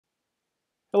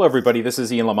Hello everybody, this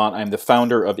is Ian Lamont. I'm the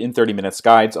founder of In 30 Minutes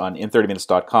Guides on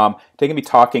in30minutes.com. Today I'm going to be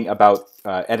talking about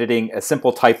editing a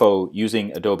simple typo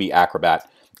using Adobe Acrobat.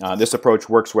 This approach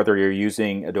works whether you're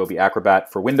using Adobe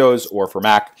Acrobat for Windows or for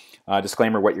Mac.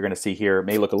 Disclaimer, what you're going to see here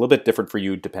may look a little bit different for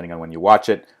you depending on when you watch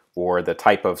it or the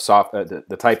type of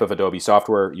the type of Adobe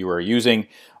software you are using.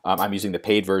 I'm using the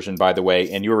paid version, by the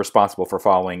way, and you're responsible for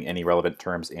following any relevant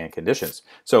terms and conditions.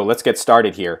 So let's get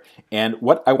started here. And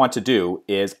what I want to do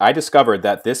is I discovered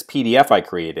that this PDF I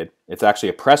created, it's actually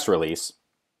a press release,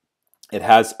 it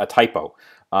has a typo.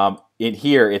 In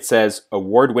here it says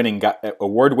award-winning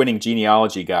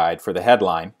genealogy guide for the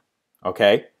headline.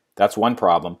 Okay, that's one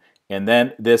problem. And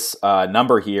then this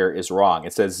number here is wrong.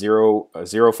 It says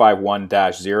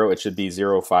 051-0. It should be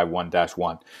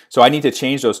 051-1. So I need to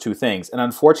change those two things. And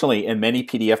unfortunately, in many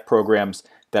PDF programs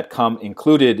that come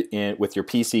included with your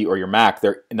PC or your Mac,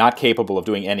 they're not capable of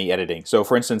doing any editing. So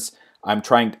for instance, I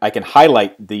can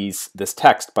highlight this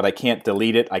text, but I can't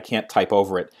delete it. I can't type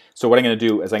over it. So what I'm going to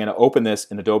do is I'm going to open this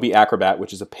in Adobe Acrobat,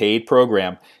 which is a paid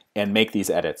program, and make these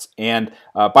edits. And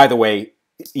by the way,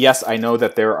 yes, I know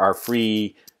that there are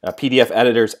free PDF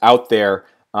editors out there.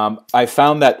 I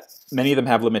found that many of them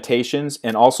have limitations,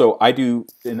 and also I do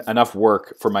enough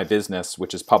work for my business,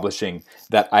 which is publishing,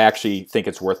 that I actually think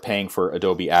it's worth paying for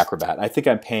Adobe Acrobat. I think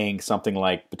I'm paying something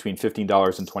like between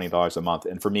 $15 and $20 a month,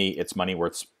 and for me, it's money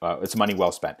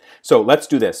well spent. So let's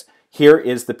do this. Here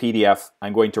is the PDF.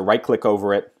 I'm going to right-click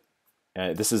over it.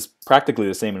 This is practically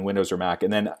the same in Windows or Mac,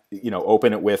 and then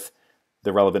open it with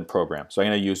the relevant program. So I'm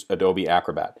going to use Adobe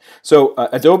Acrobat. So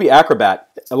Adobe Acrobat,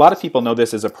 a lot of people know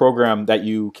this as a program that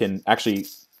you can actually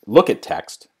look at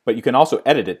text, but you can also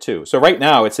edit it too. So right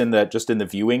now it's just in the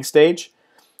viewing stage,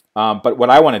 but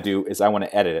what I want to do is I want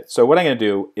to edit it. So what I'm going to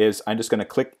do is I'm just going to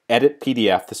click Edit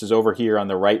PDF. This is over here on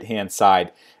the right-hand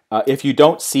side. If you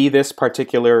don't see this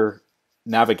particular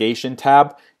navigation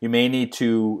tab, you may need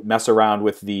to mess around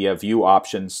with the view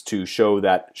options to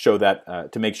to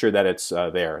make sure that it's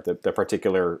there, the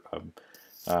particular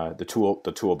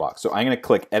the toolbox. So I'm going to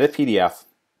click Edit PDF,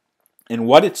 and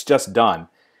what it's just done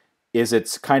is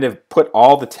it's kind of put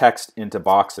all the text into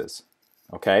boxes,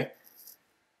 okay?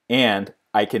 And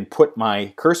I can put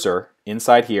my cursor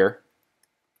inside here,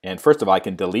 and first of all I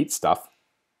can delete stuff.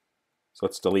 So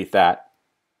let's delete that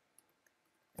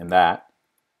and that.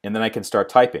 And then I can start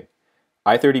typing.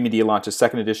 i30 Media launches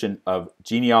second edition of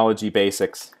Genealogy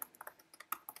Basics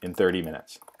in 30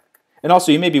 minutes. And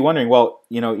also you may be wondering, well,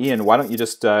 Ian, why don't you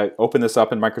just open this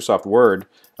up in Microsoft Word,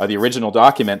 the original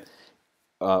document,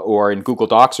 or in Google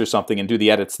Docs or something, and do the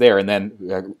edits there, and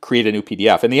then create a new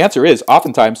PDF? And the answer is,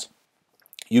 oftentimes,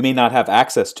 you may not have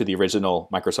access to the original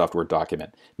Microsoft Word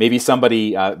document. Maybe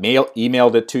somebody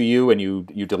emailed it to you and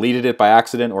you deleted it by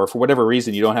accident, or for whatever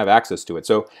reason you don't have access to it.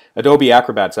 So Adobe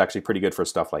Acrobat is actually pretty good for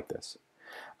stuff like this.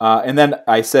 And then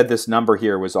I said this number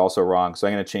here was also wrong, so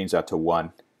I'm going to change that to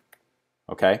 1.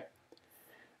 Okay?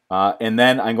 And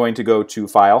then I'm going to go to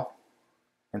File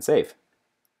and Save.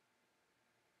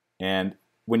 And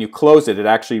when you close it, it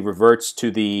actually reverts to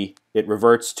the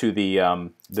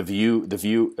viewing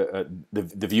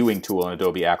tool in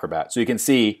Adobe Acrobat. So you can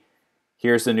see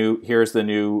here's the new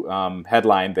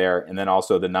headline there, and then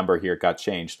also the number here got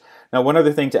changed. Now, one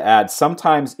other thing to add: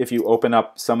 sometimes if you open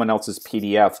up someone else's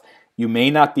PDF, you may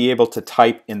not be able to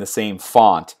type in the same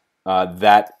font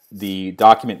that the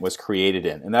document was created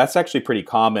in, and that's actually pretty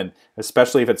common,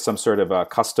 especially if it's some sort of a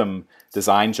custom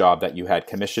design job that you had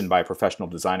commissioned by a professional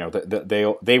designer.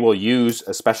 They will use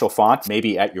a special font,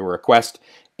 maybe at your request,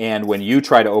 and when you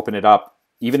try to open it up,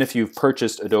 even if you've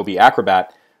purchased Adobe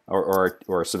Acrobat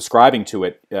or subscribing to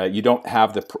it, you don't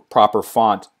have the proper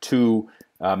font to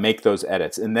make those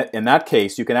edits. In that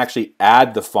case, you can actually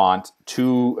add the font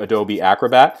to Adobe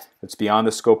Acrobat. It's beyond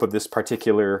the scope of this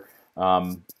particular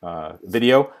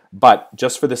video, but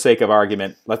just for the sake of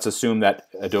argument, let's assume that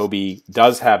Adobe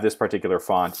does have this particular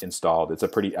font installed. It's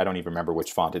I don't even remember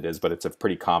which font it is, but it's a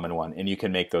pretty common one, and you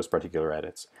can make those particular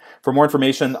edits. For more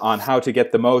information on how to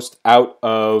get the most out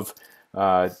of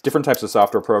different types of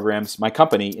software programs, my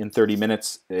company, In 30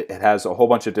 Minutes, it has a whole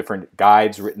bunch of different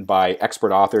guides written by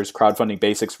expert authors. Crowdfunding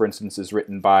Basics, for instance, is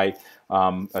written by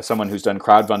someone who's done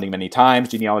crowdfunding many times.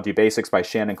 Genealogy Basics by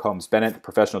Shannon Combs Bennett,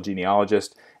 professional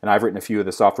genealogist, and I've written a few of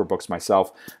the software books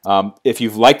myself. If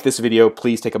you've liked this video,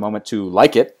 please take a moment to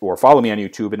like it or follow me on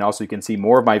YouTube, and also you can see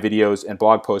more of my videos and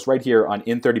blog posts right here on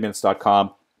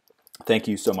in30minutes.com. Thank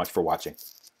you so much for watching.